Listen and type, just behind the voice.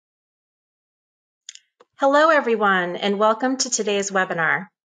Hello, everyone, and welcome to today's webinar.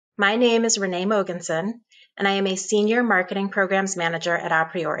 My name is Renee Mogensen, and I am a Senior Marketing Programs Manager at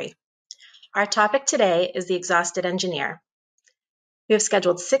aPriori. Our topic today is the exhausted engineer. We have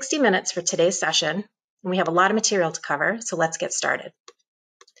scheduled 60 minutes for today's session, and we have a lot of material to cover, so let's get started.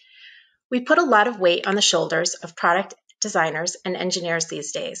 We put a lot of weight on the shoulders of product designers and engineers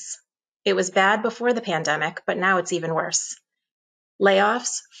these days. It was bad before the pandemic, but now it's even worse.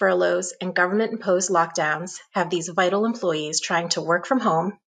 Layoffs, furloughs, and government-imposed lockdowns have these vital employees trying to work from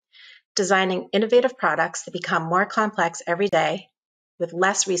home, designing innovative products that become more complex every day with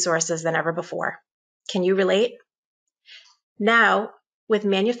less resources than ever before. Can you relate? Now, with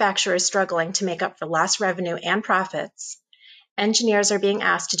manufacturers struggling to make up for lost revenue and profits, engineers are being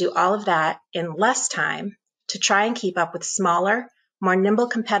asked to do all of that in less time to try and keep up with smaller, more nimble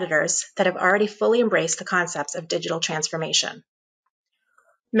competitors that have already fully embraced the concepts of digital transformation.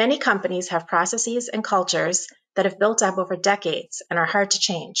 Many companies have processes and cultures that have built up over decades and are hard to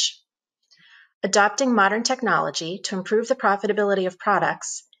change. Adopting modern technology to improve the profitability of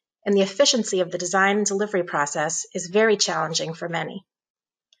products and the efficiency of the design and delivery process is very challenging for many.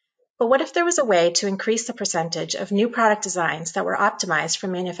 But what if there was a way to increase the percentage of new product designs that were optimized for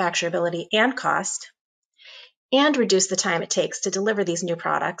manufacturability and cost, and reduce the time it takes to deliver these new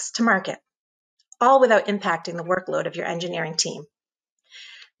products to market, all without impacting the workload of your engineering team?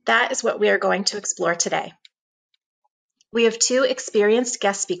 That is what we are going to explore today. We have two experienced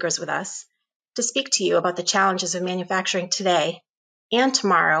guest speakers with us to speak to you about the challenges of manufacturing today and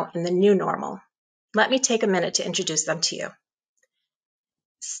tomorrow in the new normal. Let me take a minute to introduce them to you.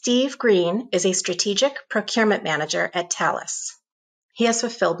 Steve Green is a strategic procurement manager at Thales. He has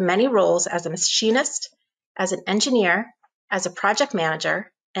fulfilled many roles as a machinist, as an engineer, as a project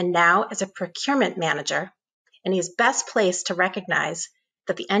manager, and now as a procurement manager, and he is best placed to recognize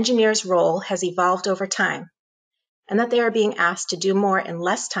that the engineer's role has evolved over time, and that they are being asked to do more in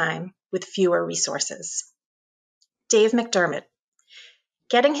less time with fewer resources. Dave McDermott.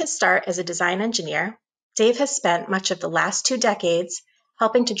 Getting his start as a design engineer, Dave has spent much of the last 2 decades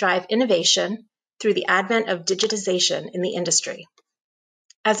helping to drive innovation through the advent of digitization in the industry.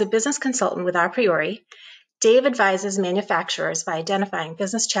 As a business consultant with aPriori, Dave advises manufacturers by identifying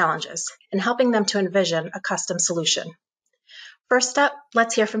business challenges and helping them to envision a custom solution. First up,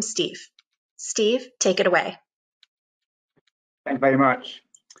 let's hear from Steve. Steve, take it away. Thank you very much.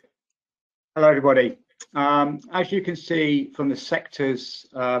 Hello, everybody. As you can see from the sectors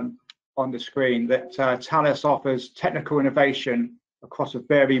on the screen, that Thales offers technical innovation across a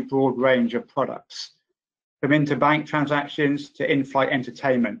very broad range of products, from interbank transactions to in-flight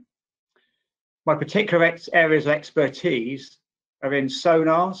entertainment. My particular areas of expertise are in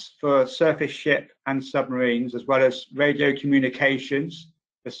sonars for surface ship and submarines, as well as radio communications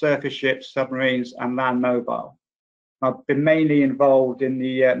for surface ships, submarines, and land mobile. I've been mainly involved in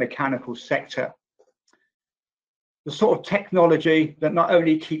the mechanical sector. The sort of technology that not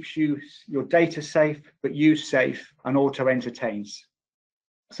only keeps your data safe, but you safe and also entertains.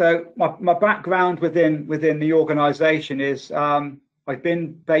 So my background within the organisation is I've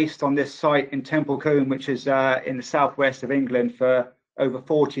been based on this site in Templecombe, which is in the southwest of England, for over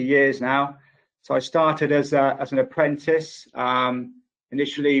 40 years now. So I started as an apprentice,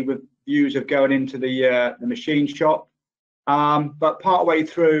 initially with views of going into the machine shop. But partway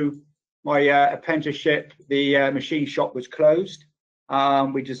through my apprenticeship, the machine shop was closed.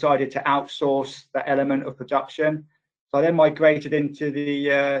 We decided to outsource that element of production. So I then migrated into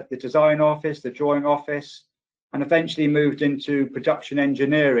the design office, the drawing office, and eventually moved into production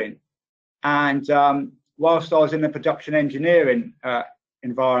engineering. And whilst I was in the production engineering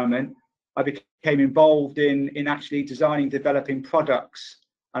environment, I became involved in actually designing, developing products,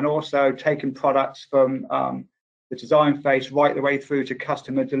 and also taking products from the design phase right the way through to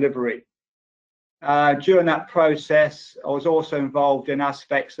customer delivery. During that process, I was also involved in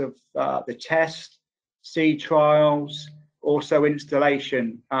aspects of the test, sea trials, also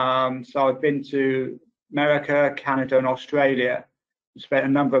installation. So I've been to America, Canada, and Australia. Spent a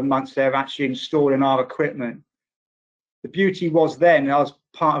number of months there actually installing our equipment. The beauty was then I was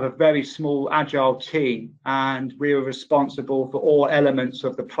part of a very small agile team, and we were responsible for all elements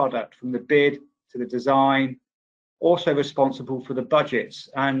of the product, from the bid to the design, also responsible for the budgets.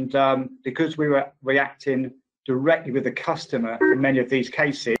 And because we were reacting directly with the customer in many of these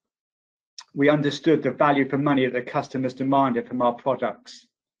cases, we understood the value for money that the customers demanded from our products.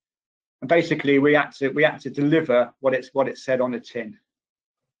 And basically, we had to deliver what it said on the tin.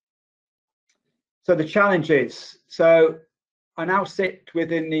 So the challenges. So I now sit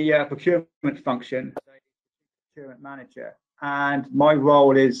within the procurement function procurement manager, and my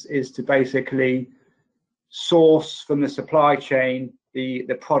role is to basically source from the supply chain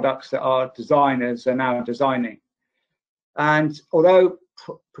the products that our designers are now designing. And although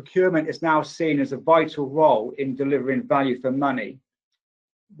procurement is now seen as a vital role in delivering value for money,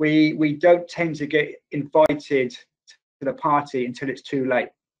 we don't tend to get invited to the party until it's too late.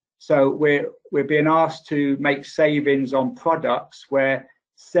 So we're being asked to make savings on products where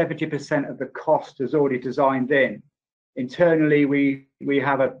 70% of the cost is already designed in. Internally, we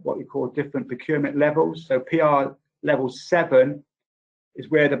have what we call different procurement levels. So PR level 7 is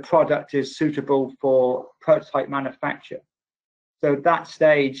where the product is suitable for prototype manufacture. So at that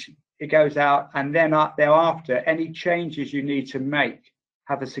stage, it goes out, and then thereafter, any changes you need to make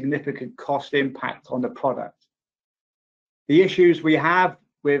have a significant cost impact on the product. The issues we have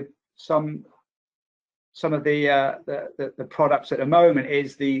with some of the products at the moment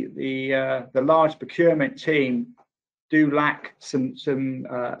is the large procurement team do lack some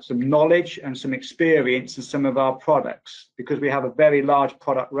knowledge and some experience in some of our products, because we have a very large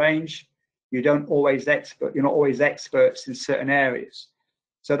product range. You're not always experts in certain areas.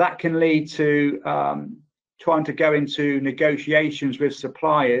 So that can lead to trying to go into negotiations with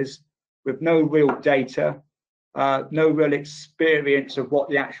suppliers with no real data, no real experience of what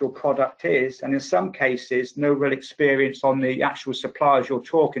the actual product is, and in some cases, no real experience on the actual suppliers you're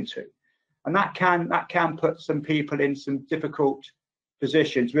talking to. And that can put some people in some difficult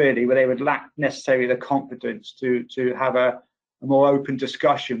positions, really, where they would lack necessarily the confidence to have a more open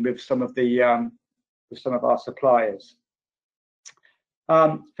discussion with some of our suppliers.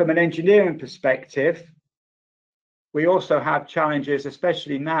 From an engineering perspective, we also have challenges,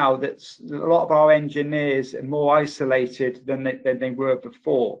 especially now that a lot of our engineers are more isolated than they were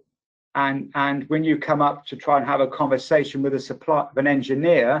before. And when you come up to try and have a conversation with an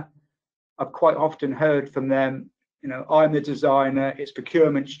engineer, I've quite often heard from them, I'm the designer, it's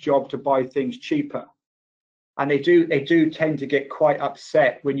procurement's job to buy things cheaper. And they do tend to get quite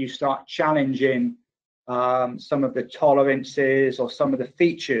upset when you start challenging some of the tolerances or some of the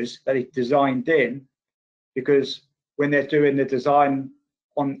features that they've designed in, because when they're doing the design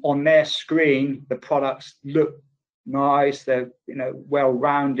on their screen, the products look nice, they're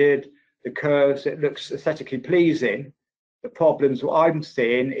well-rounded, the curves, it looks aesthetically pleasing. The problems what I'm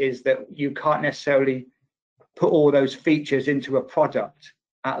seeing is that you can't necessarily put all those features into a product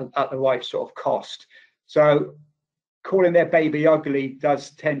at the right sort of cost. So calling their baby ugly does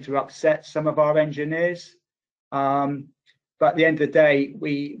tend to upset some of our engineers. But at the end of the day,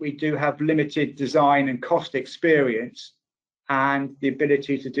 we do have limited design and cost experience and the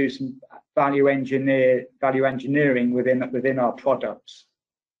ability to do some value engineering within our products.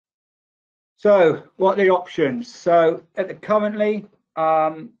 So what are the options? So currently,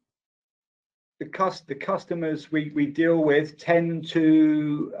 the customers we deal with tend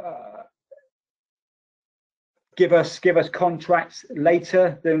to give us contracts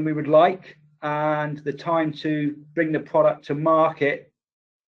later than we would like, and the time to bring the product to market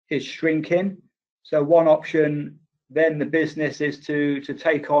is shrinking. So one option then the business is to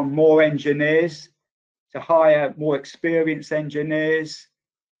take on more engineers, to hire more experienced engineers.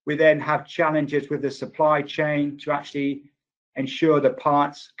 We then have challenges with the supply chain to actually ensure the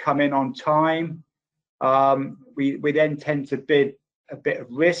parts come in on time. We then tend to bid a bit of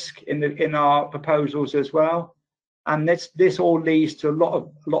risk in our proposals as well. And this all leads to a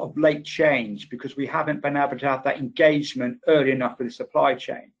lot of late change, because we haven't been able to have that engagement early enough with the supply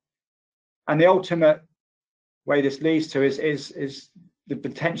chain. And the ultimate way this leads to is the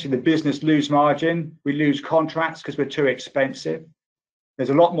potential the business lose margin. We lose contracts because we're too expensive. There's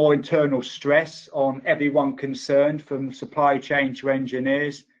a lot more internal stress on everyone concerned, from supply chain to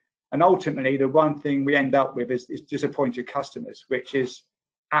engineers. And ultimately, the one thing we end up with is disappointed customers, which is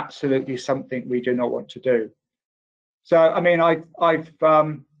absolutely something we do not want to do. So, I mean, I've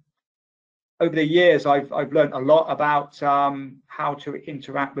over the years, I've learned a lot about how to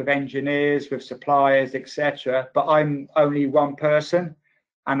interact with engineers, with suppliers, etc. But I'm only one person,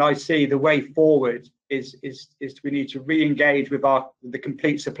 and I see the way forward is we need to re-engage with the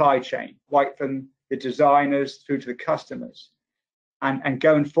complete supply chain, right from the designers through to the customers. And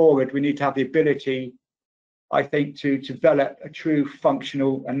going forward, we need to have the ability, I think, to develop a true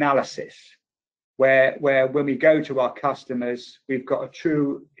functional analysis, where when we go to our customers, we've got a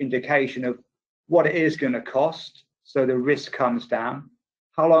true indication of what it is going to cost, so the risk comes down,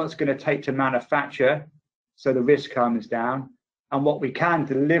 how long it's going to take to manufacture, so the risk comes down, and what we can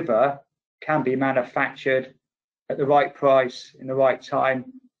deliver can be manufactured at the right price in the right time,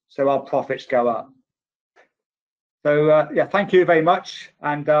 so our profits go up. So yeah, thank you very much,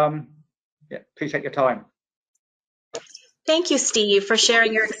 and yeah, appreciate your time. Thank you, Steve, for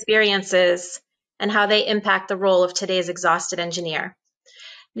sharing your experiences and how they impact the role of today's exhausted engineer.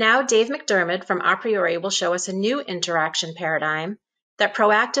 Now, Dave McDermott from aPriori will show us a new interaction paradigm that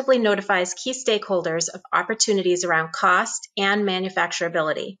proactively notifies key stakeholders of opportunities around cost and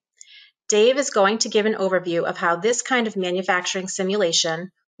manufacturability. Dave is going to give an overview of how this kind of manufacturing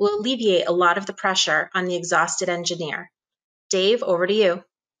simulation will alleviate a lot of the pressure on the exhausted engineer. Dave, over to you.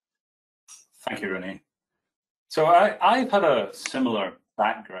 Thank you, Renee. So I've had a similar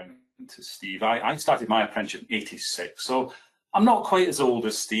background to Steve. I started my apprenticeship in '86, so I'm not quite as old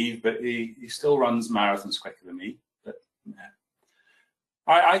as Steve, but he still runs marathons quicker than me. But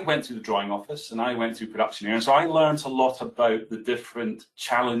I went through the drawing office and I went through production here, and so I learned a lot about the different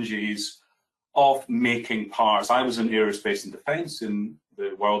challenges of making parts. I was in aerospace and defense in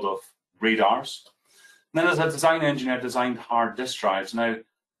the world of radars. And then as a design engineer, I designed hard disk drives. Now,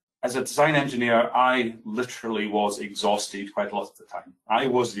 as a design engineer, I literally was exhausted quite a lot of the time. I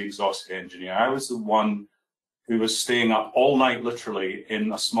was the exhausted engineer. I was the one who was staying up all night, literally,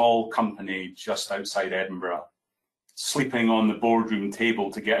 in a small company just outside Edinburgh, sleeping on the boardroom table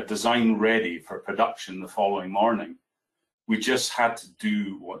to get a design ready for production the following morning. We just had to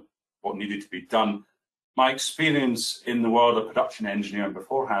do what needed to be done. My experience in the world of production engineering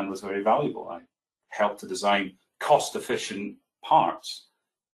beforehand was very valuable. I helped to design cost-efficient parts.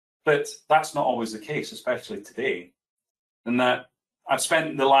 But that's not always the case, especially today. And that I've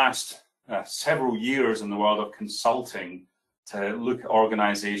spent the last several years in the world of consulting to look at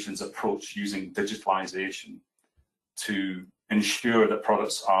organizations' approach using digitalization to ensure that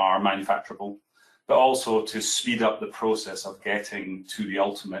products are manufacturable, but also to speed up the process of getting to the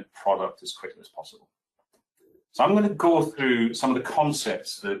ultimate product as quickly as possible. So I'm going to go through some of the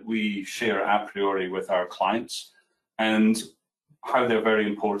concepts that we share at aPriori with our clients and how they're very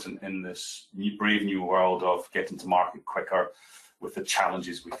important in this brave new world of getting to market quicker with the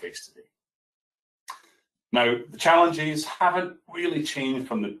challenges we face today. Now, the challenges haven't really changed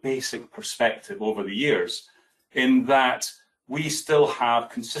from the basic perspective over the years, in that we still have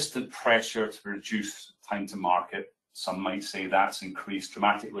consistent pressure to reduce time to market. Some might say that's increased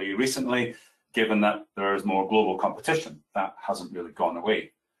dramatically recently, given that there is more global competition. That hasn't really gone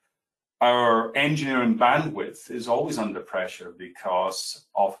away. Our engineering bandwidth is always under pressure because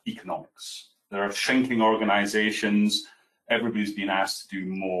of economics. There are shrinking organizations. Everybody's been asked to do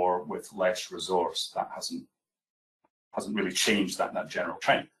more with less resource. That hasn't really changed that general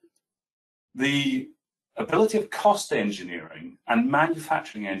trend. The ability of cost engineering and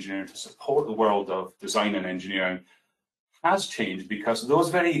manufacturing engineering to support the world of design and engineering has changed because those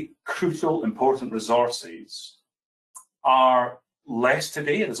very crucial, important resources are less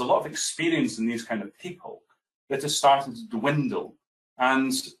today. There's a lot of experience in these kind of people that are starting to dwindle.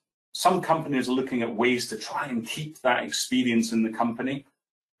 And some companies are looking at ways to try and keep that experience in the company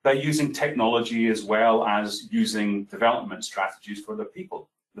by using technology as well as using development strategies for their people.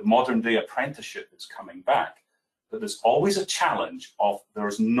 The modern day apprenticeship is coming back, but there's always a challenge of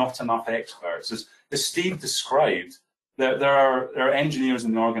there's not enough experts. As Steve described, there are engineers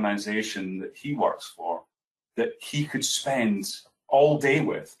in the organization that he works for that he could spend all day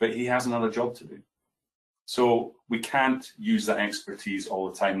with, but he has another job to do. So we can't use that expertise all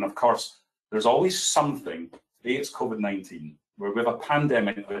the time. And of course, there's always something. Today it's COVID-19, where we have a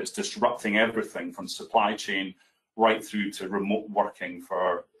pandemic that is disrupting everything from supply chain right through to remote working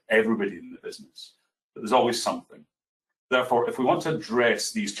for everybody in the business. But there's always something. Therefore, if we want to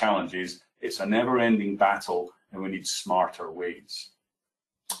address these challenges, it's a never-ending battle, and we need smarter ways.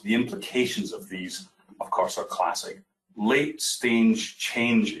 The implications of these, of course, are classic. Late-stage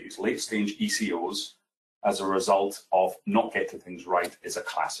changes, late-stage ECOs, as a result of not getting things right, is a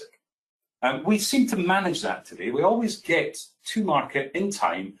classic. And we seem to manage that today. We always get to market in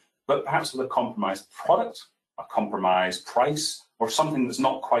time, but perhaps with a compromised product, a compromised price, or something that's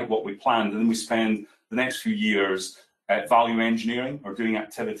not quite what we planned. And then we spend the next few years value engineering or doing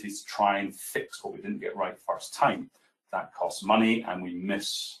activities to try and fix what we didn't get right first time. That costs money, and we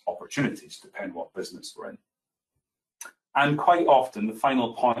miss opportunities, depending what business we're in. And quite often, the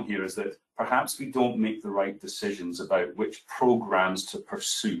final point here is that perhaps we don't make the right decisions about which programs to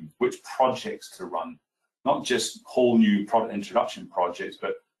pursue, which projects to run, not just whole new product introduction projects,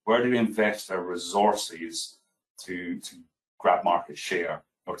 but where do we invest our resources to grab market share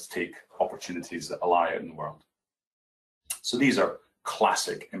or to take opportunities that lie out in the world. So these are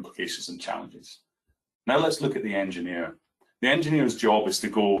classic implications and challenges. Now let's look at the engineer. The engineer's job is to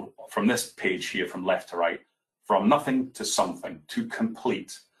go from this page here, from left to right, from nothing to something, to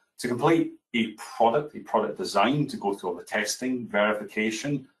complete a product design, to go through all the testing,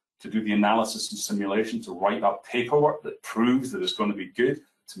 verification, to do the analysis and simulation, to write up paperwork that proves that it's going to be good,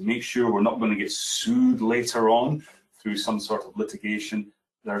 to make sure we're not going to get sued later on through some sort of litigation.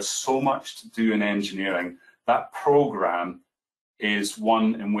 There's so much to do in engineering. That program is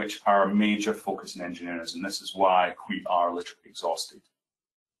one in which our major focus in engineering is, and this is why we are literally exhausted.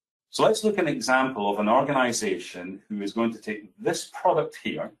 So let's look at an example of an organization who is going to take this product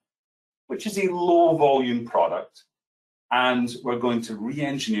here, which is a low volume product, and we're going to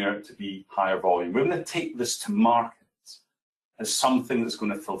re-engineer it to be higher volume. We're going to take this to market as something that's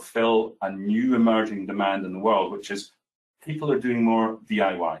going to fulfill a new emerging demand in the world, which is people are doing more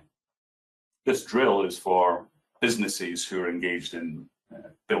DIY. This drill is for businesses who are engaged in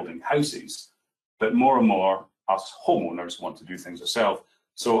building houses, but more and more us homeowners want to do things ourselves.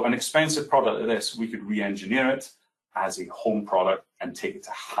 So an expensive product like this, we could re-engineer it as a home product and take it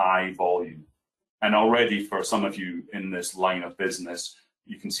to high volume. And already for some of you in this line of business,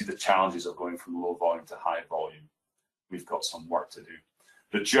 you can see the challenges of going from low volume to high volume. We've got some work to do.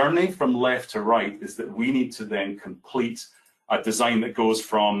 The journey from left to right is that we need to then complete a design that goes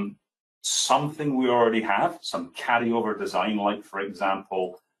from something we already have, some carryover design, like for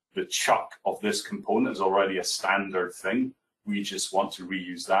example, the chuck of this component is already a standard thing. We just want to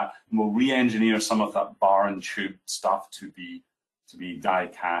reuse that, and we'll re-engineer some of that bar and tube stuff to be die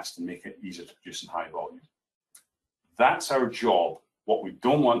cast and make it easier to produce in high volume. That's our job. What we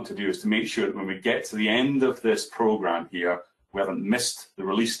don't want to do is to make sure that when we get to the end of this program here, we haven't missed the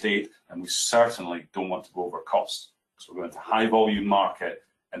release date, and we certainly don't want to go over cost. So we're going to high volume market,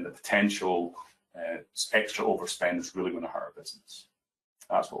 and the potential extra overspend is really going to hurt our business.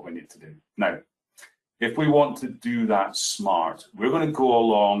 That's what we need to do. Now, if we want to do that smart, we're going to go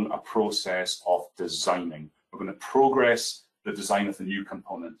along a process of designing. We're going to progress the design of the new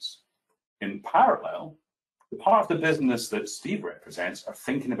components. In parallel, the part of the business that Steve represents are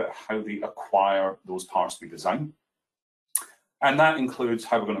thinking about how they acquire those parts we design. And that includes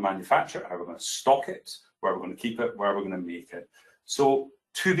how we're going to manufacture it, how we're going to stock it, where we're going to keep it, where we're going to make it. So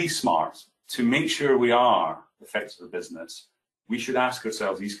to be smart, to make sure we are effective for business, we should ask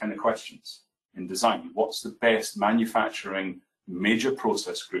ourselves these kind of questions in design. What's the best manufacturing major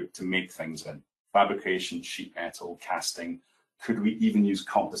process group to make things in? Fabrication, sheet metal, casting. Could we even use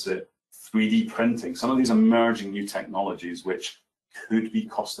composite, 3D printing? Some of these emerging new technologies which could be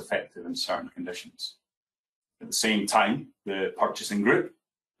cost effective in certain conditions. At the same time, the purchasing group,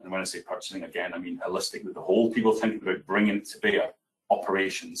 and when I say purchasing, again, I mean holistically, the whole people thinking about bringing it to bear,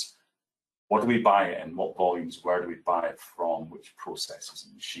 operations. What do we buy it in? What volumes? Where do we buy it from? Which processes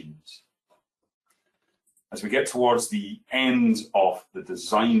and machines? As we get towards the end of the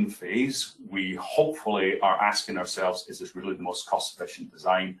design phase, we hopefully are asking ourselves, is this really the most cost-efficient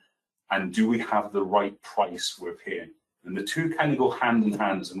design? And do we have the right price we're paying? And the two kind of go hand in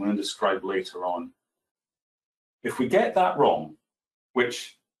hand, as I'm going to describe later on. If we get that wrong,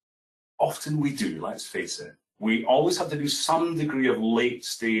 which often we do, let's face it, we always have to do some degree of late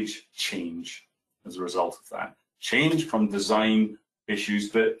stage change as a result of that. Change from design issues,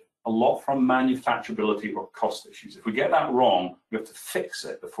 but a lot from manufacturability or cost issues. If we get that wrong, we have to fix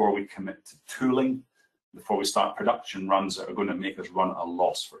it before we commit to tooling, before we start production runs that are going to make us run a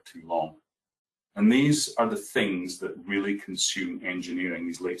loss for too long. And these are the things that really consume engineering,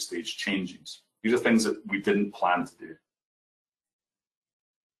 these late stage changes. These are things that we didn't plan to do.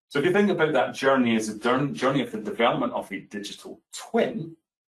 So if you think about that journey as a journey of the development of a digital twin,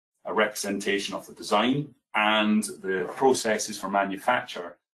 a representation of the design and the processes for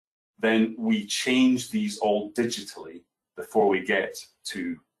manufacture, then we change these all digitally before we get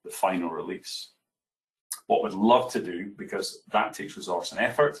to the final release. What we'd love to do, because that takes resource and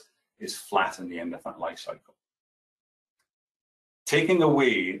effort, is flatten the end of that life cycle. Taking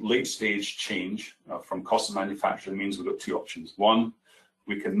away late stage change from cost of manufacturing means we've got two options. One,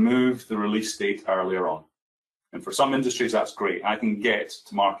 we can move the release date earlier on. And for some industries, that's great. I can get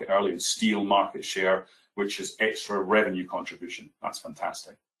to market early and steal market share, which is extra revenue contribution. That's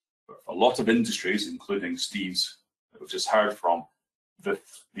fantastic. But for a lot of industries, including Steve's that we've just heard from,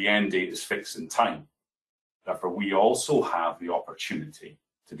 the end date is fixed in time. Therefore, we also have the opportunity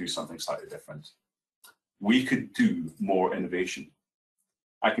to do something slightly different. We could do more innovation.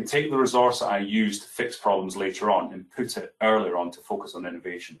 I can take the resource that I use to fix problems later on and put it earlier on to focus on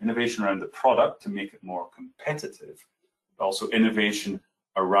innovation. Innovation around the product to make it more competitive, but also innovation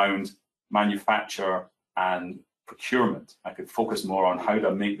around manufacture and procurement. I could focus more on how to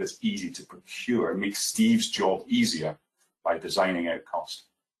make this easy to procure, make Steve's job easier by designing out cost.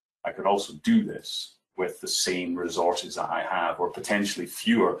 I could also do this with the same resources that I have, or potentially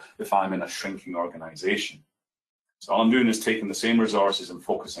fewer if I'm in a shrinking organization. So all I'm doing is taking the same resources and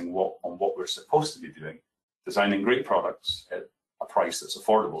focusing on what we're supposed to be doing, designing great products at a price that's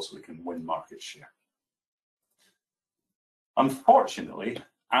affordable so we can win market share. Unfortunately,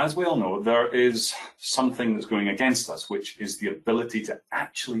 as we all know, there is something that's going against us, which is the ability to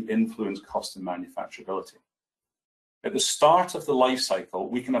actually influence cost and manufacturability. At the start of the life cycle,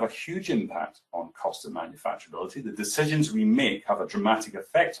 we can have a huge impact on cost and manufacturability. The decisions we make have a dramatic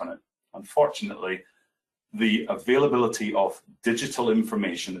effect on it. Unfortunately, the availability of digital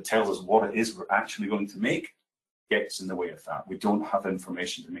information that tells us what it is we're actually going to make gets in the way of that. We don't have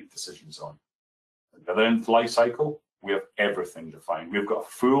information to make decisions on. At the other end of the life cycle, we have everything defined. We've got a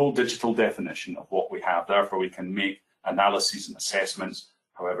full digital definition of what we have. Therefore, we can make analyses and assessments.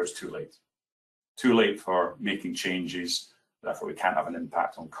 However, it's too late. Too late for making changes. Therefore, we can't have an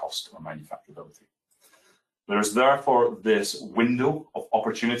impact on cost or manufacturability. There is therefore this window of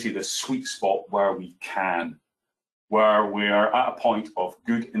opportunity, this sweet spot where we can, where we are at a point of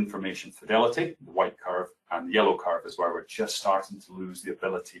good information fidelity, the white curve, and the yellow curve is where we're just starting to lose the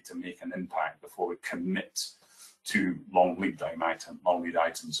ability to make an impact before we commit to long lead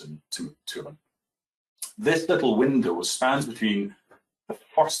items and to tooling. This little window spans between the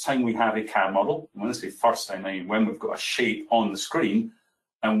first time we have a CAD model, and when I say first time, I mean when we've got a shape on the screen,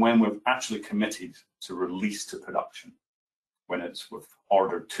 and when we've actually committed to release to production, when it's with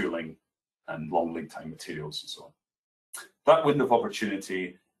ordered tooling and long lead time materials and so on. That window of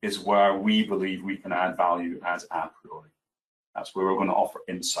opportunity is where we believe we can add value as aPriori. That's where we're going to offer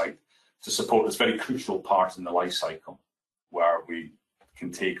insight to support this very crucial part in the life cycle where we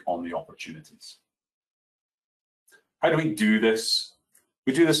can take on the opportunities. How do we do this?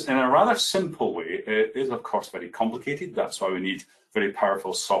 We do this in a rather simple way. It is, of course, very complicated. That's why we need very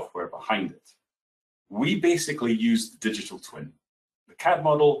powerful software behind it. We basically use the digital twin, the CAD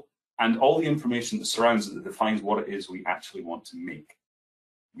model, and all the information that surrounds it that defines what it is we actually want to make.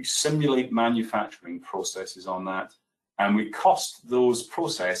 We simulate manufacturing processes on that, and we cost those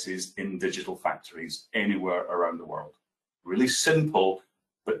processes in digital factories anywhere around the world. Really simple,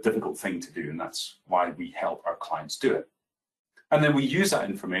 but difficult thing to do, and that's why we help our clients do it. And then we use that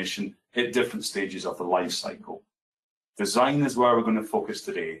information at different stages of the life cycle. Design is where we're going to focus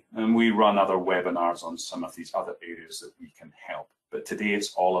today, and we run other webinars on some of these other areas that we can help. But today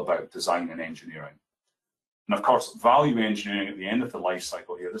it's all about design and engineering. And of course, value engineering at the end of the life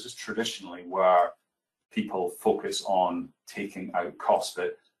cycle here, this is traditionally where people focus on taking out cost.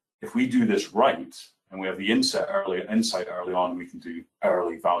 But if we do this right, and we have the insight early on, we can do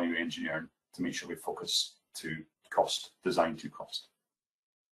early value engineering to make sure we focus to cost, design to cost.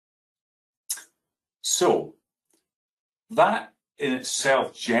 So that in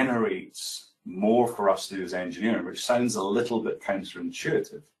itself generates more for us to do as engineering, which sounds a little bit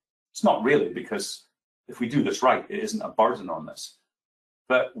counterintuitive. It's not really, because if we do this right, it isn't a burden on this.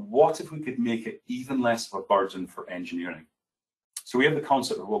 But what if we could make it even less of a burden for engineering? So we have the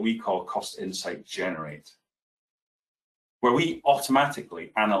concept of what we call cost insight generate, where we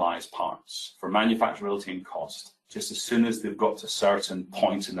automatically analyze parts for manufacturability and cost just as soon as they've got to a certain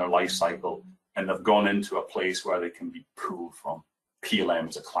point in their life cycle and they've gone into a place where they can be pulled from. PLM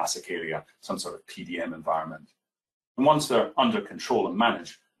is a classic area, some sort of PDM environment. And once they're under control and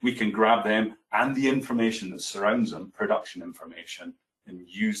managed, we can grab them and the information that surrounds them, production information, and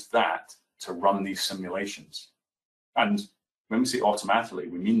use that to run these simulations. And when we say automatically,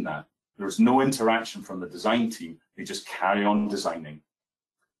 we mean that. There's no interaction from the design team. They just carry on designing.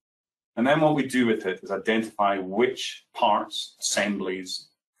 And then what we do with it is identify which parts, assemblies,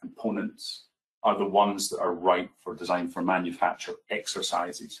 components are the ones that are right for design for manufacture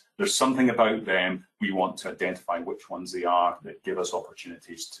exercises. There's something about them we want to identify which ones they are that give us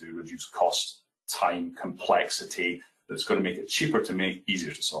opportunities to reduce cost, time, complexity, that's going to make it cheaper to make,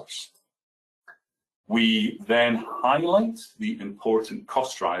 easier to source. We then highlight the important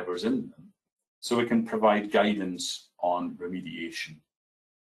cost drivers in them so we can provide guidance on remediation.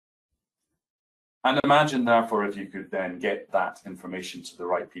 And imagine, therefore, if you could then get that information to the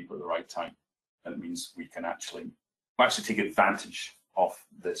right people at the right time. That means we can actually take advantage of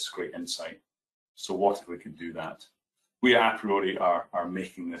this great insight. So what if we could do that? We at aPriori are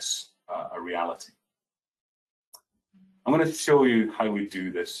making this a reality. I'm going to show you how we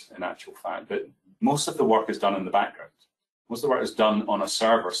do this in actual fact, but most of the work is done in the background. Most of the work is done on a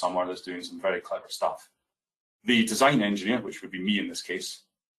server somewhere that's doing some very clever stuff. The design engineer, which would be me in this case,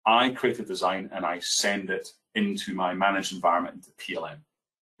 I create a design and I send it into my managed environment, into PLM.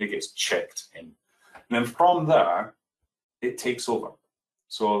 It gets checked in. And then from there, it takes over.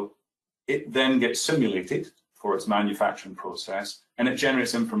 So it then gets simulated for its manufacturing process, and it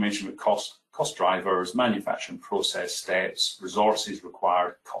generates information with cost drivers, manufacturing process steps, resources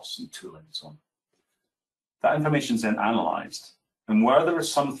required, costs and tooling and so on. That information is then analyzed, And where there is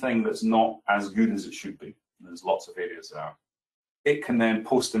something that's not as good as it should be, there's lots of areas there, it can then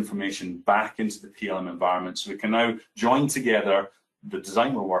post information back into the PLM environment. So we can now join together the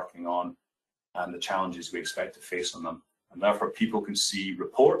design we're working on and the challenges we expect to face on them. And therefore, people can see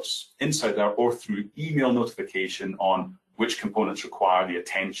reports inside there or through email notification on which components require the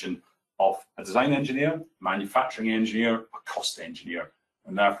attention of a design engineer, manufacturing engineer, a cost engineer.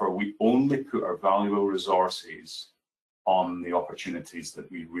 And therefore, we only put our valuable resources on the opportunities that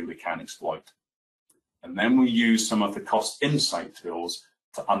we really can exploit. And then we use some of the cost insight tools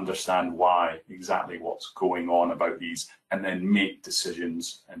to understand why exactly what's going on about these, and then make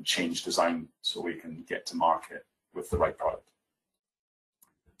decisions and change design so we can get to market with the right product.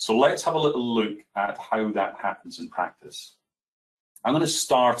 So let's have a little look at how that happens in practice. I'm going to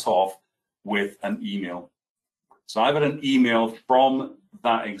start off with an email. So I've got an email from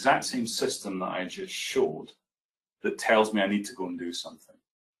that exact same system that I just showed that tells me I need to go and do something.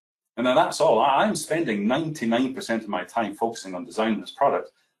 And then that's all. I'm spending 99% of my time focusing on designing this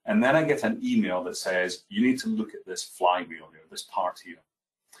product. And then I get an email that says, you need to look at this flywheel here, this part here.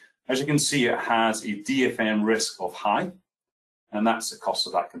 As you can see, it has a DFM risk of high, and that's the cost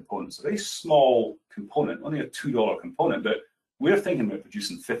of that component. It's a very small component, only a $2 component, but we're thinking about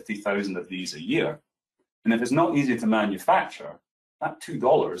producing 50,000 of these a year. And if it's not easy to manufacture, that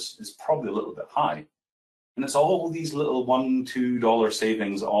 $2 is probably a little bit high. And it's all these little $1, $2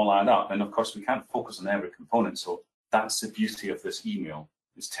 savings that all add up. And of course, we can't focus on every component. So that's the beauty of this email.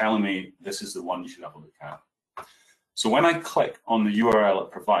 It's telling me this is the one you should have a look at. So when I click on the URL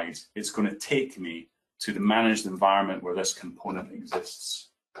it provides, it's going to take me to the managed environment where this component exists.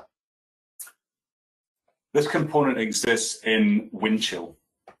 This component exists in Windchill.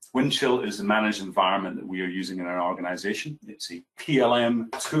 Windchill is the managed environment that we are using in our organization. It's a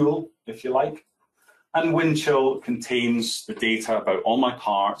PLM tool, if you like. And Windchill contains the data about all my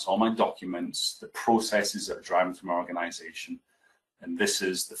parts, all my documents, the processes that are driving through my organization. And this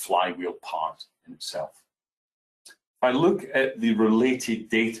is the flywheel part in itself. If I look at the related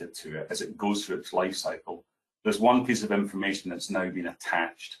data to it as it goes through its life cycle, there's one piece of information that's now been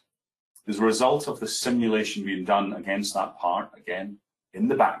attached. As a result of the simulation being done against that part, again, in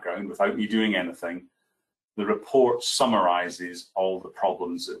the background, without me doing anything, the report summarizes all the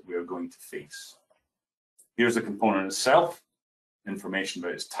problems that we're going to face. Here's the component itself, information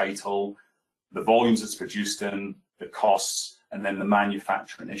about its title, the volumes it's produced in, the costs, and then the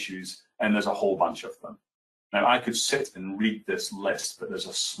manufacturing issues, and there's a whole bunch of them. Now, I could sit and read this list, but there's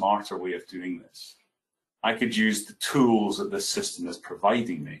a smarter way of doing this. I could use the tools that this system is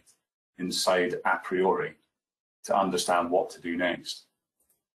providing me inside aPriori to understand what to do next.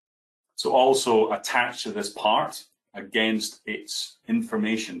 So also attached to this part, against its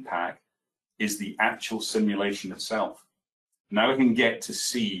information pack, is the actual simulation itself. Now I can get to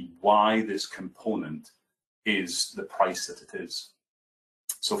see why this component is the price that it is.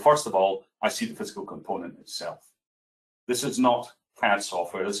 So first of all, I see the physical component itself. This is not CAD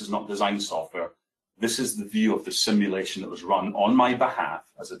software, this is not design software. This is the view of the simulation that was run on my behalf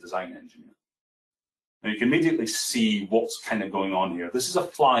as a design engineer. Now you can immediately see what's kind of going on here. This is a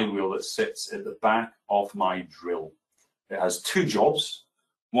flywheel that sits at the back of my drill. It has two jobs.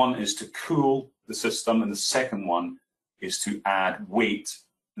 One is to cool the system, and the second one is to add weight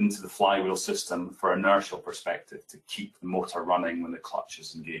into the flywheel system for inertial perspective to keep the motor running when the clutch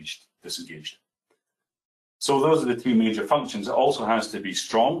is disengaged. So those are the two major functions. It also has to be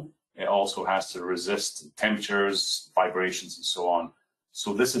strong. It also has to resist temperatures, vibrations, and so on.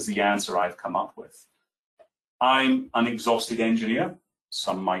 So this is the answer I've come up with. I'm an exhausted engineer.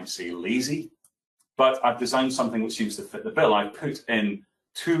 Some might say lazy, but I've designed something which seems to fit the bill. I've put in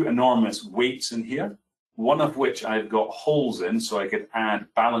two enormous weights in here, one of which I've got holes in so I could add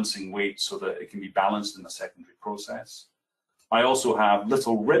balancing weight so that it can be balanced in the secondary process. I also have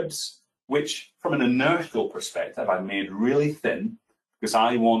little ribs, which from an inertial perspective, I've made really thin because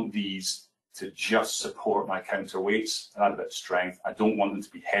I want these to just support my counterweights and add a bit of strength. I don't want them to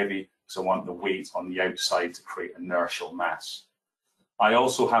be heavy because I want the weight on the outside to create inertial mass. I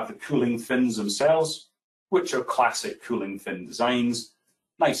also have the cooling fins themselves, which are classic cooling fin designs,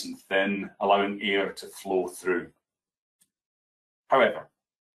 nice and thin, allowing air to flow through. However,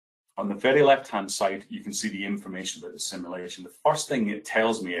 on the very left-hand side, you can see the information about the simulation. The first thing it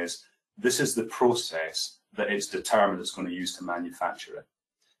tells me is this is the process that it's determined it's going to use to manufacture it.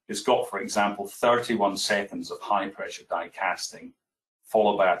 It's got, for example, 31 seconds of high-pressure die casting,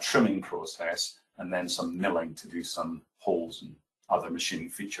 followed by a trimming process, and then some milling to do some holes and other machining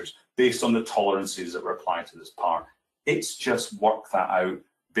features based on the tolerances that were applied to this part. It's just worked that out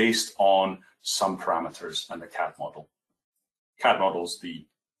based on some parameters and the CAD model. CAD model's the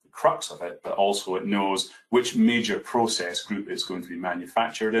crux of it, but also it knows which major process group it's going to be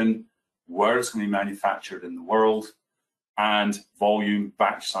manufactured in, where it's going to be manufactured in the world, and volume,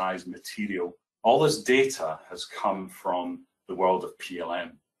 batch size, material. All this data has come from the world of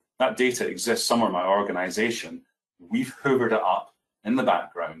PLM. That data exists somewhere in my organization. We've hoovered it up in the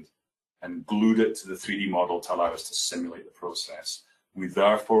background and glued it to the 3D model to allow us to simulate the process. We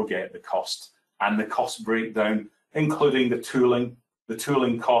therefore get the cost and the cost breakdown, including the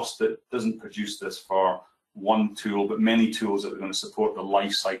tooling cost that doesn't produce this for one tool, but many tools that are going to support the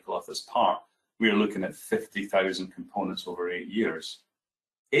life cycle of this part. We are looking at 50,000 components over 8 years.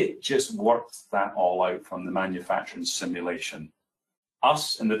 It just worked that all out from the manufacturing simulation.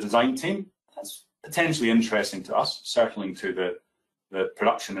 Us in the design team, that's potentially interesting to us, certainly to the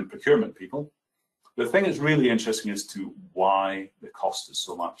production and procurement people. The thing that's really interesting is to why the cost is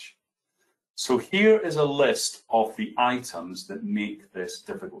so much. So here is a list of the items that make this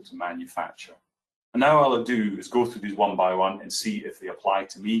difficult to manufacture. And now all I'll do is go through these one by one and see if they apply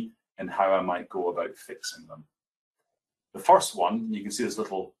to me and how I might go about fixing them. The first one, you can see this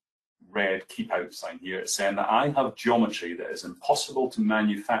little red keep out sign here. It's saying that I have geometry that is impossible to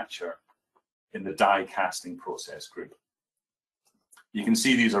manufacture in the die casting process group. You can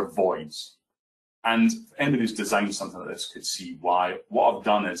see these are voids. And anybody who's designed something like this could see why. What I've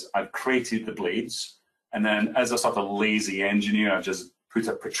done is I've created the blades, and then as a sort of lazy engineer, I've just put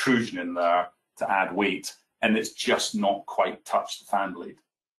a protrusion in there to add weight, and it's just not quite touched the fan blade.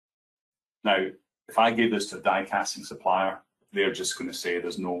 Now, if I gave this to a die casting supplier, they're just going to say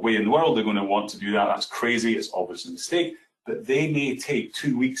there's no way in the world they're going to want to do that. That's crazy. It's obviously a mistake. But they may take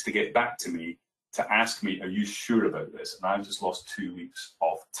 2 weeks to get back to me to ask me, are you sure about this? And I've just lost 2 weeks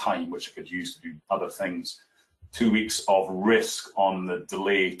of time, which I could use to do other things. 2 weeks of risk on the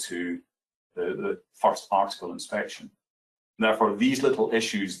delay to the first article inspection. Therefore, these little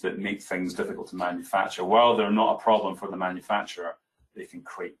issues that make things difficult to manufacture, while they're not a problem for the manufacturer, they can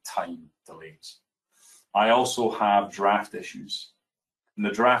create time delays. I also have draft issues. And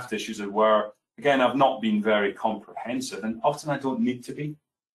the draft issues are where, again, I've not been very comprehensive, and often I don't need to be.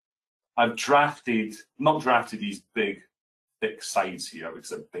 I've not drafted these big, thick sides here because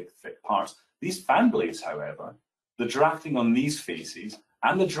they're big, thick parts. These fan blades, however, the drafting on these faces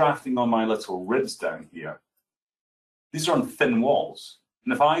and the drafting on my little ribs down here, these are on thin walls.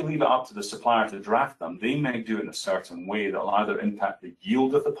 And if I leave it up to the supplier to draft them, they may do it in a certain way that will either impact the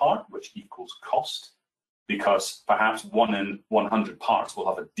yield of the part, which equals cost, because perhaps 1 in 100 parts will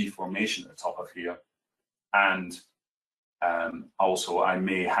have a deformation at the top of here. And also I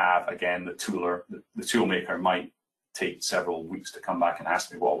may have, again, the toolmaker might take several weeks to come back and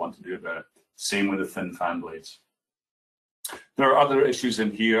ask me what I want to do about it. Same with the thin fan blades. There are other issues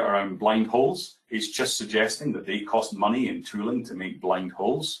in here around blind holes. It's just suggesting that they cost money in tooling to make blind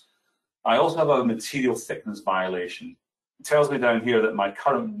holes. I also have a material thickness violation. It tells me down here that my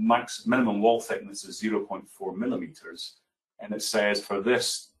current minimum wall thickness is 0.4 millimeters. And it says for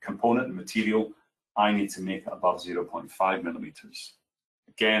this component and material, I need to make it above 0.5 millimeters.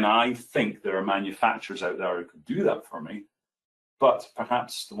 Again, I think there are manufacturers out there who could do that for me, but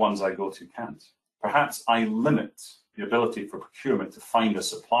perhaps the ones I go to can't. Perhaps I limit the ability for procurement to find a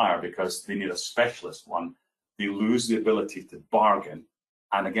supplier because they need a specialist one. They lose the ability to bargain,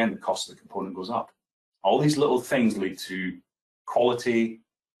 and again, the cost of the component goes up. All these little things lead to quality,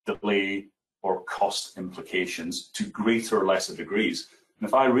 delay, or cost implications to greater or lesser degrees. And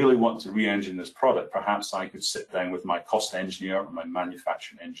if I really want to re-engine this product, perhaps I could sit down with my cost engineer or my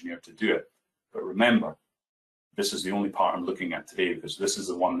manufacturing engineer to do it. But remember, this is the only part I'm looking at today because this is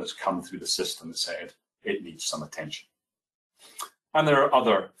the one that's come through the system and said it needs some attention. And there are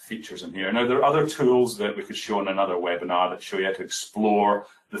other features in here. Now, there are other tools that we could show in another webinar that show you how to explore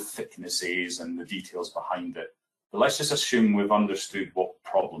the thicknesses and the details behind it. But let's just assume we've understood what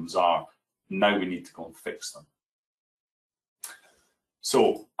problems are. Now we need to go and fix them.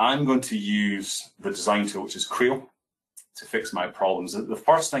 So I'm going to use the design tool, which is Creo, to fix my problems. The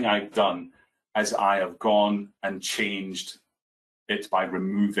first thing I've done is I have gone and changed it by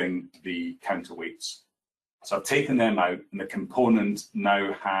removing the counterweights. So I've taken them out, and the component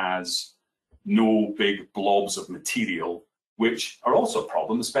now has no big blobs of material, which are also a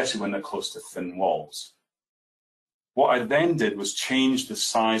problem, especially when they're close to thin walls. What I then did was change the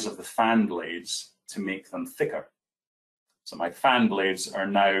size of the fan blades to make them thicker. So my fan blades are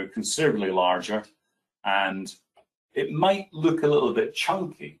now considerably larger, and it might look a little bit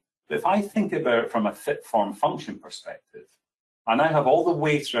chunky, but if I think about it from a fit, form, function perspective, I now have all the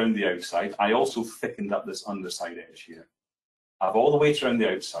weight around the outside. I also thickened up this underside edge here. I have all the weight around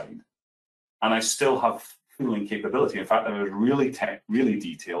the outside, and I still have cooling capability. In fact, if I was really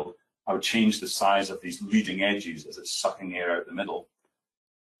detailed, I would change the size of these leading edges as it's sucking air out the middle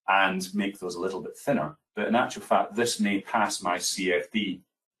and make those a little bit thinner. But in actual fact, this may pass my CFD.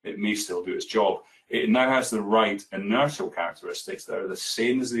 It may still do its job. It now has the right inertial characteristics that are the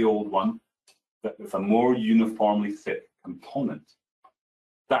same as the old one, but with a more uniformly thick component.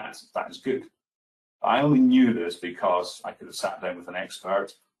 That is good. I only knew this because I could have sat down with an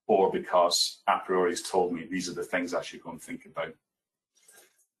expert, or because aPriori's told me these are the things I should go and think about.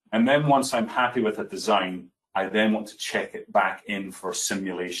 And then once I'm happy with a design, I then want to check it back in for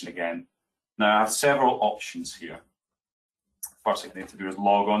simulation again. Now I have several options here. First thing I need to do is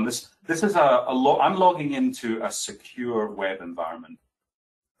log on. This is I'm logging into a secure web environment.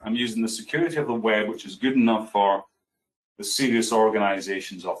 I'm using the security of the web, which is good enough for the serious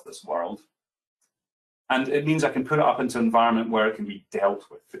organizations of this world. And it means I can put it up into an environment where it can be dealt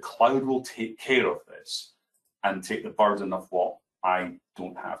with. The cloud will take care of this and take the burden of what I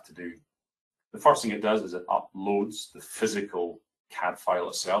don't have to do. The first thing it does is it uploads the physical CAD file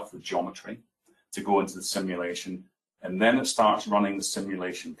itself, the geometry, to go into the simulation. And then it starts running the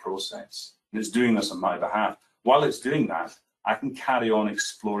simulation process. And it's doing this on my behalf. While it's doing that, I can carry on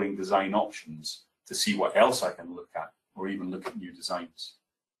exploring design options to see what else I can look at, or even look at new designs.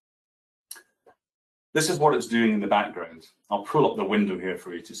 This is what it's doing in the background. I'll pull up the window here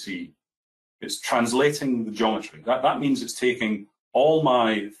for you to see. It's translating the geometry. That means it's taking all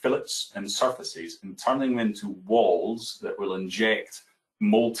my fillets and surfaces and turning them into walls that will inject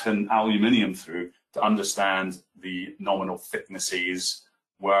molten aluminium through to understand the nominal thicknesses,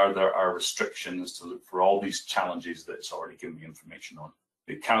 where there are restrictions, to look for all these challenges that it's already given me information on.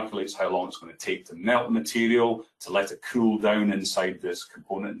 It calculates how long it's going to take to melt the material, to let it cool down inside this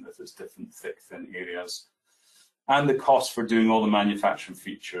component if it's different thick, thin areas, and the cost for doing all the manufacturing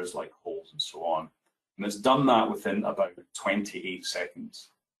features like holes and so on. And it's done that within about 28 seconds.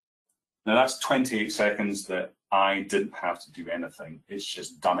 Now that's 28 seconds that I didn't have to do anything. It's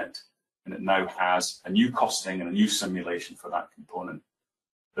just done it. And it now has a new costing and a new simulation for that component.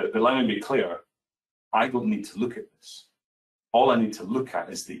 But let me be clear, I don't need to look at this. All I need to look at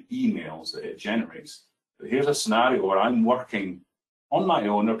is the emails that it generates. But here's a scenario where I'm working on my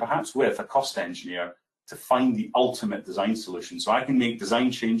own, or perhaps with a cost engineer, to find the ultimate design solution. So I can make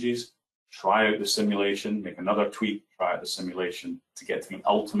design changes, try out the simulation, make another tweak, try out the simulation to get to the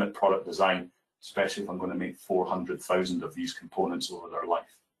ultimate product design, especially if I'm going to make 400,000 of these components over their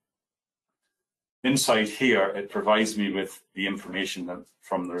life. Inside here, it provides me with the information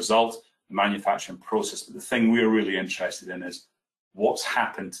from the result, the manufacturing process. But the thing we're really interested in is what's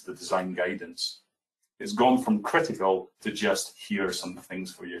happened to the design guidance. It's gone from critical to just here are some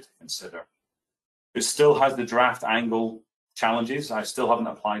things for you to consider. It still has the draft angle challenges. I still haven't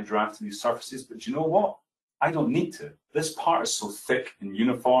applied draft to these surfaces, but you know what? I don't need to. This part is so thick and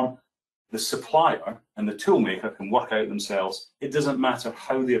uniform. The supplier and the toolmaker can work out themselves. It doesn't matter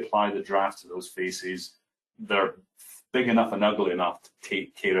how they apply the draft to those faces. They're big enough and ugly enough to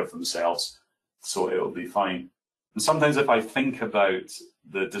take care of themselves, so it'll be fine. And sometimes if I think about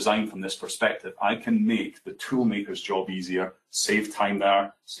the design from this perspective, I can make the toolmaker's job easier, save time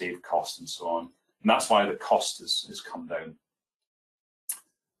there, save cost and so on. And that's why the cost has come down.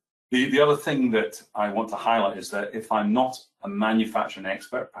 The other thing that I want to highlight is that if I'm not a manufacturing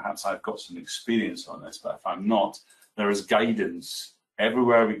expert, perhaps I've got some experience on this, but if I'm not, there is guidance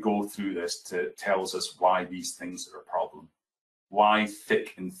everywhere we go through this tells us why these things are a problem, why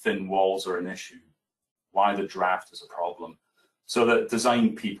thick and thin walls are an issue, why the draft is a problem, so that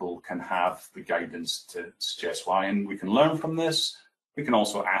design people can have the guidance to suggest why. And we can learn from this. We can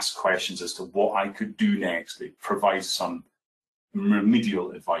also ask questions as to what I could do next. It provides some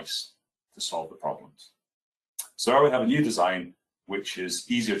remedial advice to solve the problems. So we have a new design which is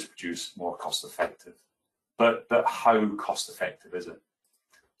easier to produce, more cost effective. But how cost effective is it?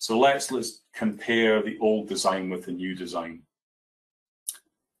 So let's compare the old design with the new design.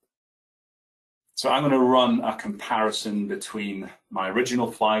 So I'm going to run a comparison between my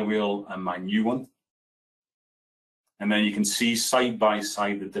original flywheel and my new one. And then you can see side by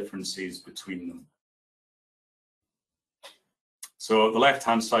side the differences between them. So the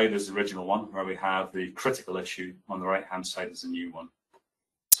left-hand side is the original one, where we have the critical issue. On the right-hand side is the new one.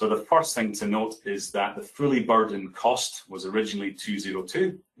 So the first thing to note is that the fully burdened cost was originally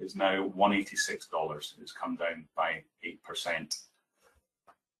 $202, is now $186. It's come down by 8%.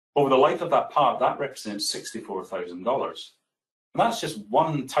 Over the life of that part, that represents $64,000. And that's just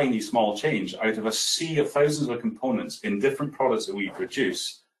one tiny small change out of a sea of thousands of components in different products that we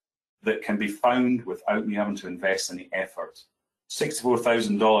produce that can be found without me having to invest any effort.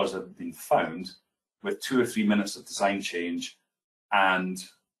 $64,000 have been found, with 2 or 3 minutes of design change and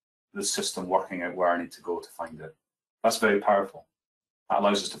the system working out where I need to go to find it. That's very powerful. That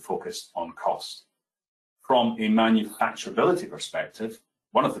allows us to focus on cost. From a manufacturability perspective,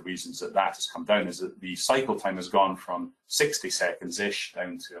 one of the reasons that that has come down is that the cycle time has gone from 60 seconds-ish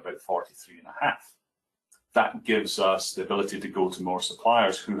down to about 43.5. That gives us the ability to go to more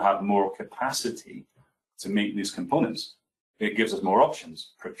suppliers who have more capacity to make these components. It gives us more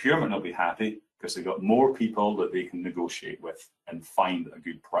options. Procurement will be happy because they've got more people that they can negotiate with and find a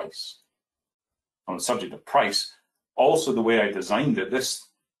good price. On the subject of price, also the way I designed it, this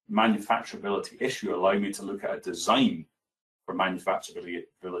manufacturability issue allowed me to look at a design for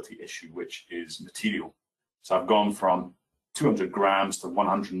manufacturability issue, which is material. So I've gone from 200 grams to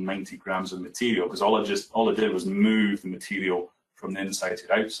 190 grams of material because all I did was move the material from the inside to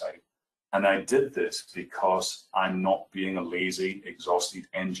the outside. And I did this because I'm not being a lazy, exhausted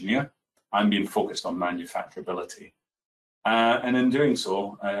engineer. I'm being focused on manufacturability. And in doing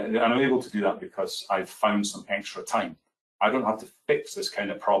so, and I'm able to do that because I've found some extra time. I don't have to fix this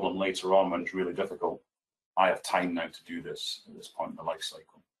kind of problem later on when it's really difficult. I have time now to do this at this point in the life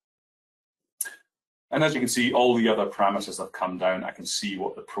cycle. And as you can see, all the other parameters have come down. I can see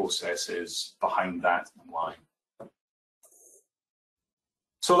what the process is behind that and why.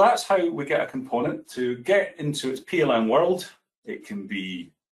 So that's how we get a component. To get into its PLM world, it can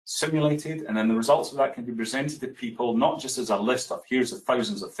be simulated, and then the results of that can be presented to people, not just as a list of here's the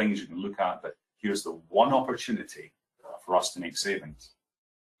thousands of things you can look at, but here's the one opportunity for us to make savings.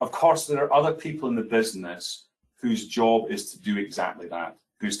 Of course, there are other people in the business whose job is to do exactly that,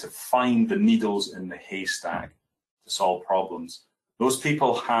 who's to find the needles in the haystack to solve problems. Those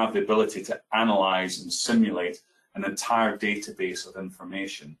people have the ability to analyze and simulate an entire database of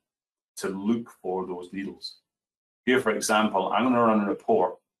information to look for those needles. Here, for example, I'm going to run a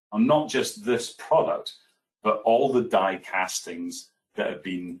report on not just this product, but all the die castings that have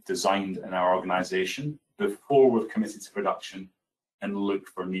been designed in our organization before we've committed to production, and look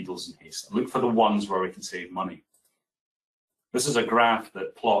for needles in haystacks. Look for the ones where we can save money. This is a graph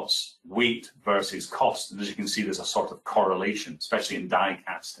that plots weight versus cost, and as you can see, there's a sort of correlation, especially in die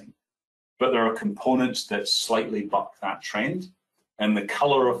casting. But there are components that slightly buck that trend, and the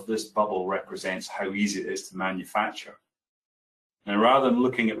color of this bubble represents how easy it is to manufacture. Now, rather than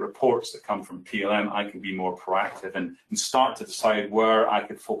looking at reports that come from PLM, I can be more proactive and start to decide where I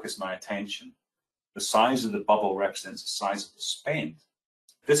could focus my attention. The size of the bubble represents the size of the spend.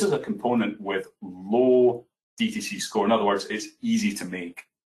 This is a component with low DTC score. In other words, it's easy to make,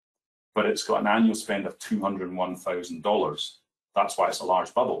 but it's got an annual spend of $201,000. That's why it's a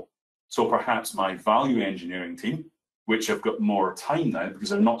large bubble. So perhaps my value engineering team, which have got more time now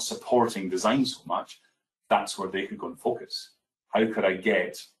because they're not supporting design so much, that's where they could go and focus. How could I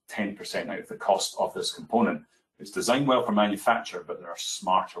get 10% out of the cost of this component? It's designed well for manufacture, but there are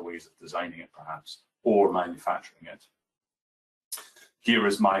smarter ways of designing it perhaps, or manufacturing it. Here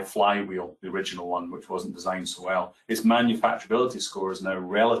is my flywheel, the original one, which wasn't designed so well. Its manufacturability score is now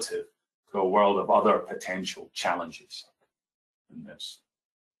relative to a world of other potential challenges in this.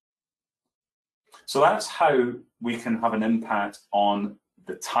 So that's how we can have an impact on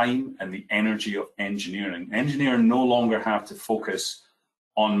the time and the energy of engineering. Engineers no longer have to focus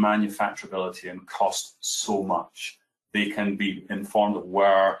on manufacturability and cost so much. They can be informed of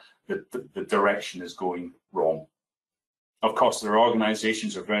where the direction is going wrong. Of course, there are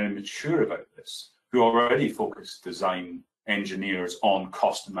organizations that are very mature about this, who already focus design engineers on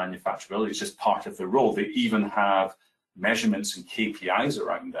cost and manufacturability. It's just part of their role. They even have measurements and KPIs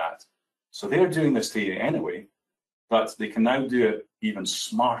around that. So they're doing this data anyway, but they can now do it even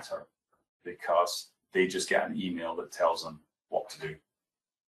smarter because they just get an email that tells them what to do.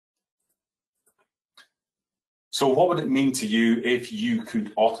 So what would it mean to you if you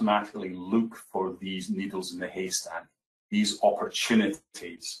could automatically look for these needles in the haystack, these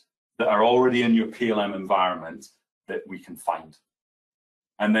opportunities that are already in your PLM environment that we can find?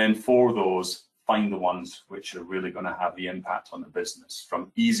 And then for those, find the ones which are really going to have the impact on the business,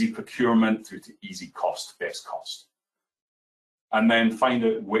 from easy procurement through to easy cost, best cost. And then find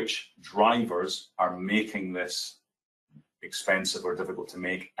out which drivers are making this expensive or difficult to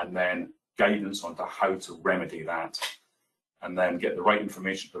make, and then guidance onto how to remedy that, and then get the right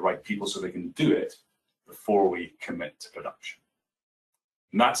information to the right people so they can do it before we commit to production.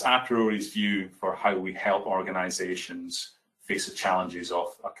 And that's aPriori's view for how we help organizations face the challenges of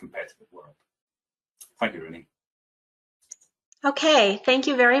a competitive world. Thank you, Renee. Okay, thank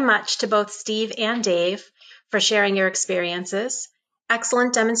you very much to both Steve and Dave for sharing your experiences.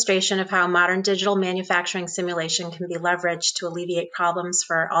 Excellent demonstration of how modern digital manufacturing simulation can be leveraged to alleviate problems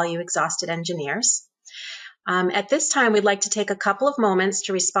for all you exhausted engineers. At this time, we'd like to take a couple of moments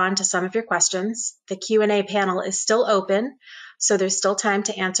to respond to some of your questions. The Q&A panel is still open, so there's still time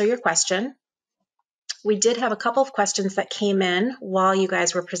to answer your question. We did have a couple of questions that came in while you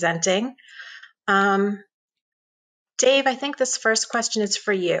guys were presenting. Dave, I think this first question is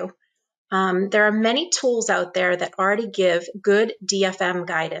for you. There are many tools out there that already give good DFM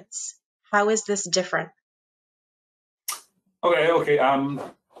guidance. How is this different? Okay.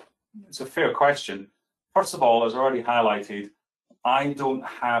 It's a fair question. First of all, as already highlighted, I don't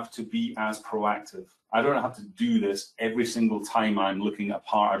have to be as proactive. I don't have to do this every single time I'm looking at a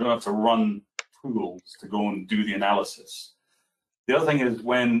part. I don't have to run tools to go and do the analysis. The other thing is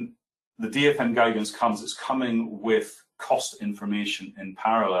when the DFM guidance comes, it's coming with cost information in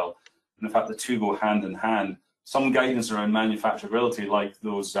parallel. And in fact, the two go hand in hand. Some guidance around manufacturability, like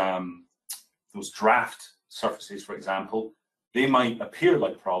those draft surfaces, for example, they might appear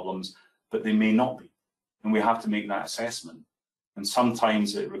like problems, but they may not be. And we have to make that assessment. And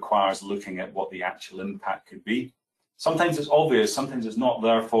sometimes it requires looking at what the actual impact could be. Sometimes it's obvious, sometimes it's not.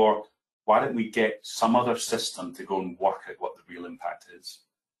 Therefore, why don't we get some other system to go and work out what the real impact is?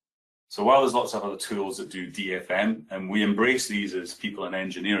 So while there's lots of other tools that do DFM, and we embrace these as people in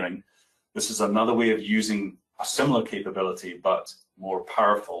engineering, this is another way of using a similar capability, but more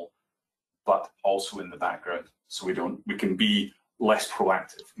powerful, but also in the background. So we can be less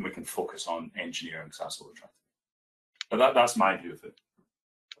proactive and we can focus on engineering. So that's what we're trying to do. But that's my view of it.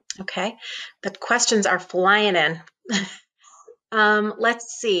 Okay, the questions are flying in.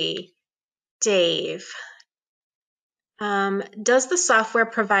 Let's see, Dave. Does the software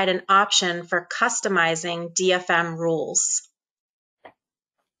provide an option for customizing DFM rules?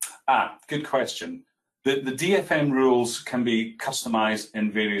 Good question. The DFM rules can be customized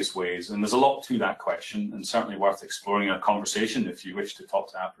in various ways, and there's a lot to that question, and certainly worth exploring in a conversation if you wish to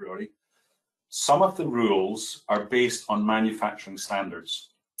talk to aPriori. Some of the rules are based on manufacturing standards.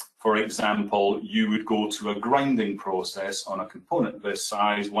 For example, you would go to a grinding process on a component this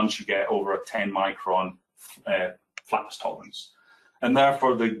size once you get over a 10 micron flatness tolerance. And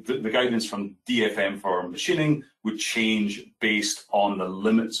therefore, the guidance from DFM for machining would change based on the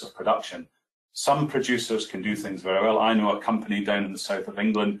limits of production. Some producers can do things very well. I know a company down in the south of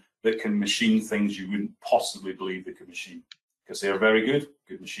England that can machine things you wouldn't possibly believe they could machine, because they are very good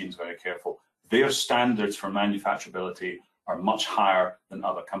machines, very careful. Their standards for manufacturability are much higher than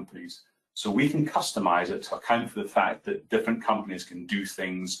other companies. So we can customize it to account for the fact that different companies can do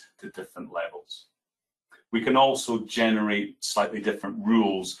things to different levels. We can also generate slightly different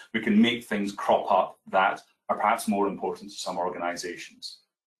rules. We can make things crop up that are perhaps more important to some organizations,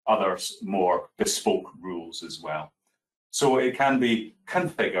 others more bespoke rules as well. So it can be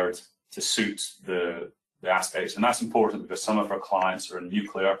configured to suit the aspects, and that's important because some of our clients are in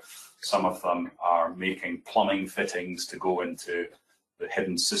nuclear, some of them are making plumbing fittings to go into the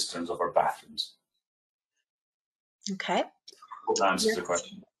hidden cisterns of our bathrooms. Okay. Hope that answers the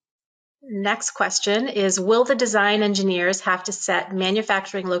question. Next question is, will the design engineers have to set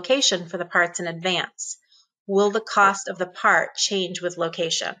manufacturing location for the parts in advance? Will the cost of the part change with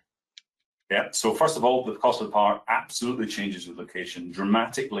location? Yeah, so first of all, the cost of the part absolutely changes with location,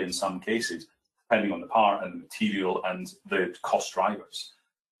 dramatically in some cases, depending on the part and the material and the cost drivers.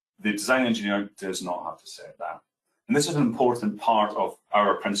 The design engineer does not have to set that. And this is an important part of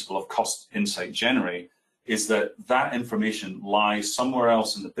our principle of cost insight generate, is that that information lies somewhere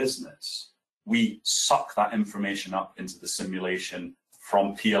else in the business. We suck that information up into the simulation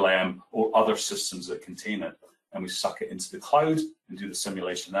from PLM or other systems that contain it, and we suck it into the cloud and do the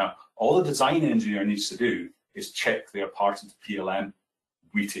simulation. Now, all the design engineer needs to do is check their part into PLM.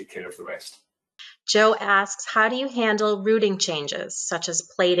 We take care of the rest. Joe asks, how do you handle routing changes, such as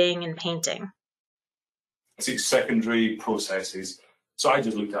plating and painting? I see secondary processes. So I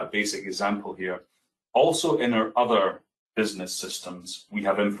just looked at a basic example here. Also in our other business systems, we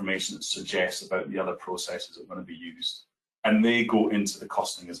have information that suggests about the other processes that are going to be used. And they go into the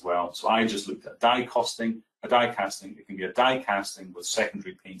costing as well. So I just looked at die casting. It can be a die casting with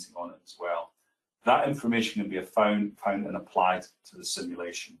secondary painting on it as well. That information can be found and applied to the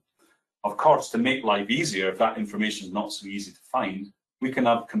simulation. Of course, to make life easier, if that information is not so easy to find, we can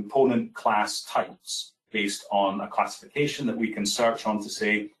have component class types based on a classification that we can search on to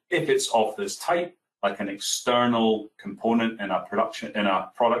say, if it's of this type, like an external component in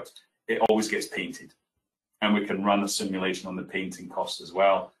a product, it always gets painted. And we can run a simulation on the painting cost as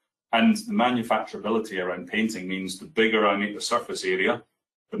well. And the manufacturability around painting means the bigger I make the surface area,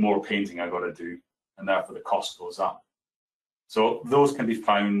 the more painting I got to do, and therefore the cost goes up. So those can be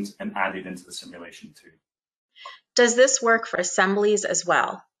found and added into the simulation too. Does this work for assemblies as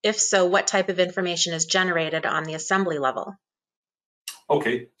well? If so, what type of information is generated on the assembly level?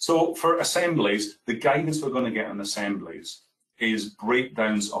 Okay, so for assemblies, the guidance we're going to get on assemblies is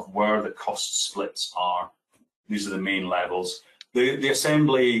breakdowns of where the cost splits are. These are the main levels. The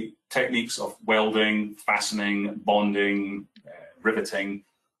assembly techniques of welding, fastening, bonding, riveting,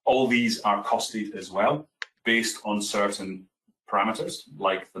 all these are costed as well, based on certain parameters,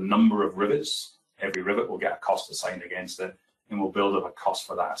 like the number of rivets. Every rivet will get a cost assigned against it, and we'll build up a cost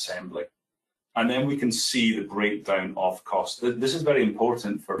for that assembly. And then we can see the breakdown of cost. This is very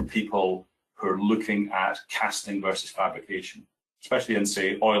important for people who are looking at casting versus fabrication, especially in,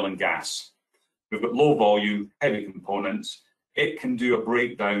 say, oil and gas. We've got low volume, heavy components. It can do a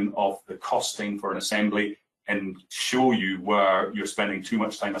breakdown of the costing for an assembly and show you where you're spending too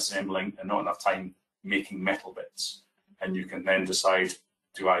much time assembling and not enough time making metal bits. And you can then decide,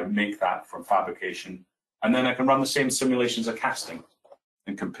 do I make that from fabrication? And then I can run the same simulations of casting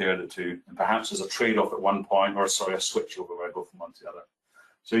and compare the two. And perhaps there's a trade-off at one point, or sorry, a switch over where I go from one to the other.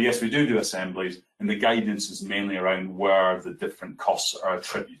 So yes, we do assemblies, and the guidance is mainly around where the different costs are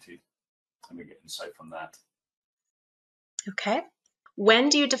attributed. And we get insight from that. Okay. When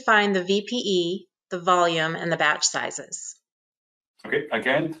do you define the VPE, the volume, and the batch sizes? Okay,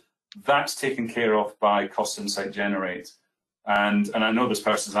 again, that's taken care of by Cost Insight Generate. And I know this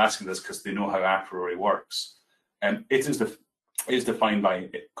person's asking this because they know how aPriori works. And it is defined by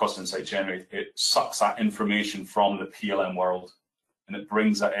Cost Insight Generate. It sucks that information from the PLM world and it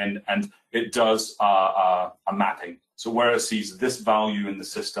brings that in, and it does a mapping. So where it sees this value in the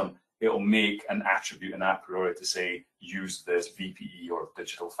system, it will make an attribute in aPriori to say, use this VPE or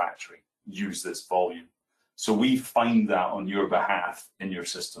digital factory, use this volume. So we find that on your behalf in your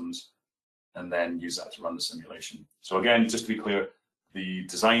systems and then use that to run the simulation. So again, just to be clear, the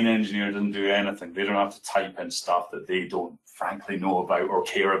design engineer doesn't do anything. They don't have to type in stuff that they don't frankly know about or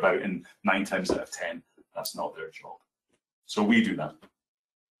care about, in 9 times out of 10. That's not their job. So we do that.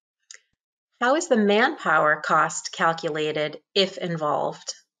 How is the manpower cost calculated if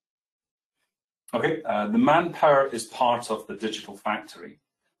involved? Okay, the manpower is part of the digital factory.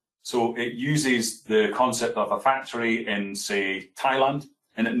 So it uses the concept of a factory in, say, Thailand,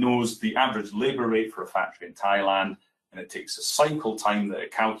 and it knows the average labor rate for a factory in Thailand, and it takes a cycle time that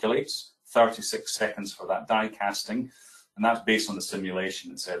it calculates, 36 seconds for that die casting, and that's based on the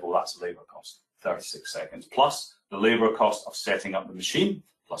simulation that said, well, that's the labor cost, 36 seconds, plus the labor cost of setting up the machine,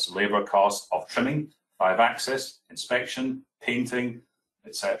 plus the labor cost of trimming, 5-axis, inspection, painting,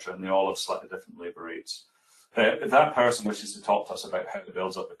 etc. And they all have slightly different labor rates. If that person wishes to talk to us about how it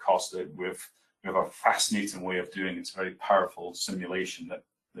builds up the cost, we have a fascinating way of doing it. It's a very powerful simulation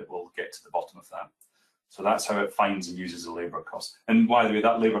that will get to the bottom of that. So that's how it finds and uses the labor cost. And by the way,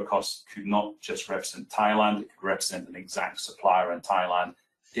 that labor cost could not just represent Thailand, it could represent an exact supplier in Thailand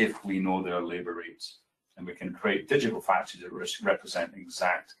if we know their labor rates. And we can create digital factories that represent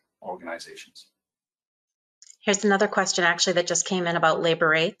exact organizations. Here's another question actually that just came in about labor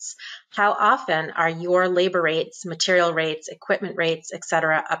rates. How often are your labor rates, material rates, equipment rates,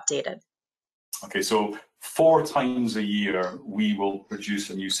 etc. updated? Okay, so 4 times a year we will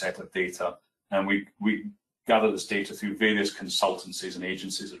produce a new set of data, and we gather this data through various consultancies and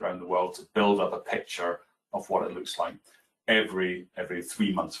agencies around the world to build up a picture of what it looks like every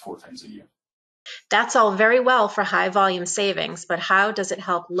 3 months, 4 times a year. That's all very well for high volume savings, but how does it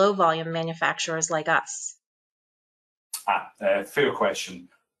help low volume manufacturers like us? Fair question.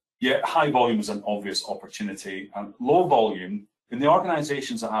 Yeah, high volume is an obvious opportunity. Low volume, in the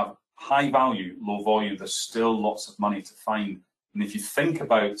organizations that have high value, low volume, there's still lots of money to find. And if you think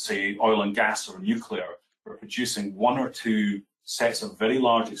about, say, oil and gas or nuclear, we're producing 1 or 2 sets of very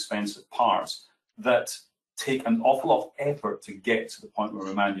large, expensive parts that take an awful lot of effort to get to the point where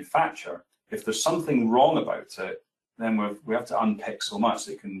we manufacture. If there's something wrong about it, then we have to unpick so much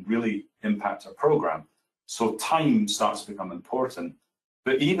that it can really impact our program. So time starts to become important.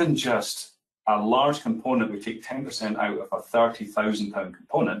 But even just a large component, we take 10% out of a £30,000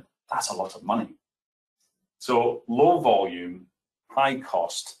 component, that's a lot of money. So low volume, high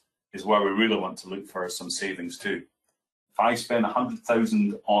cost is where we really want to look for some savings too. If I spend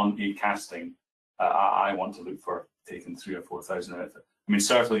 100,000 on a casting, I want to look for taking 3,000 or 4,000 out of it. I mean,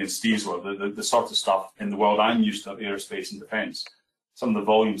 certainly in Steve's world, the sort of stuff in the world I'm used to, aerospace and defence, some of the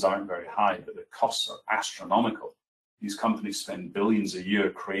volumes aren't very high, but the costs are astronomical. These companies spend billions a year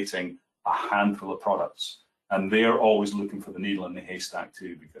creating a handful of products, and they're always looking for the needle in the haystack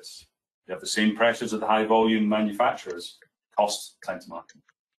too, because they have the same pressures as the high volume manufacturers, cost, time to market.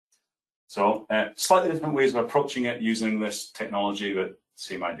 So slightly different ways of approaching it using this technology, but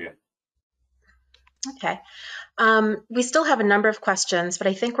same idea. Okay. We still have a number of questions, but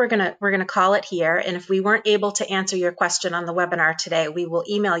I think we're gonna call it here. And if we weren't able to answer your question on the webinar today, we will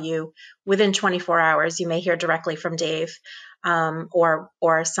email you within 24 hours. You may hear directly from Dave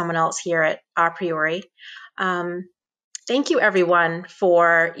or someone else here at aPriori. Thank you, everyone,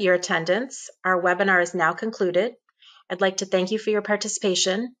 for your attendance. Our webinar is now concluded. I'd like to thank you for your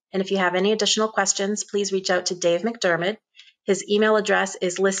participation. And if you have any additional questions, please reach out to Dave McDermott. His email address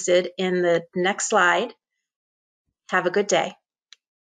is listed in the next slide. Have a good day.